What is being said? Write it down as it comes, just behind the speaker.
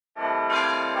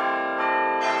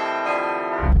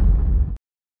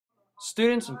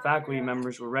Students and faculty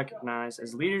members were recognized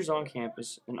as leaders on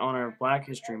campus in honor of Black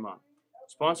History Month,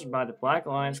 sponsored by the Black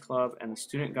Lions Club and the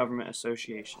Student Government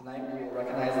Association. Tonight we will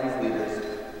recognize these leaders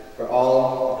for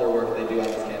all of their work they do on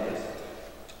this campus.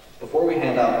 Before we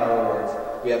hand out our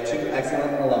awards, we have two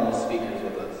excellent alumnus speakers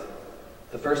with us.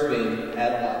 The first being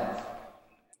Adam Lanos.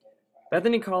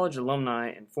 Bethany College alumni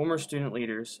and former student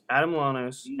leaders Adam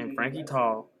Lanos and Frankie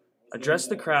Tall addressed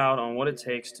the crowd on what it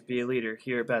takes to be a leader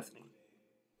here at Bethany.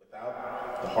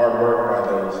 Without the hard work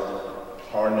by those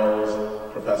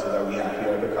hard-nosed professors that we have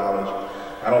here at the college,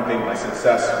 I don't think my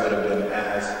success would have been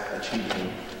as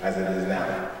achieving as it is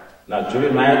now. Now,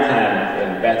 during my time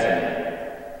in Bethany,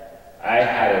 I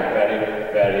had a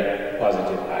very, very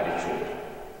positive attitude.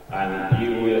 And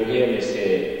you will hear me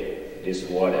say this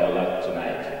word a lot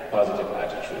tonight, positive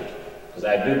attitude. Because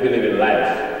I do believe in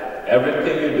life,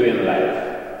 everything you do in life,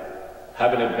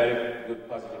 having a very good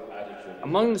positive attitude.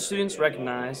 Among the students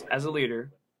recognized as a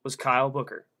leader was Kyle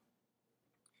Booker.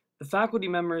 The faculty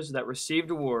members that received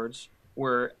awards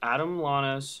were Adam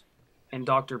Lanos and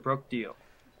Dr. Brooke Deal.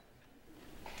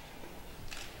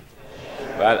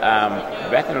 Well,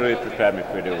 Bethany really prepared me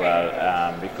pretty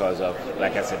well because of,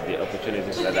 like I said, the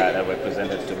opportunities that were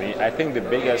presented to me. I think the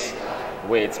biggest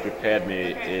way it's prepared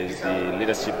me is the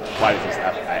leadership qualities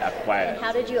I acquired. And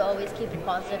how did you always keep a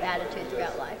positive attitude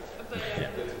throughout life?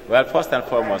 Well, first and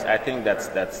foremost, I think that's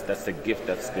the gift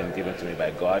that's been given to me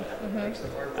by God.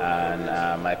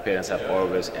 And my parents have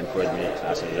always encouraged me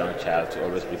as a young child to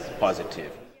always be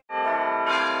positive.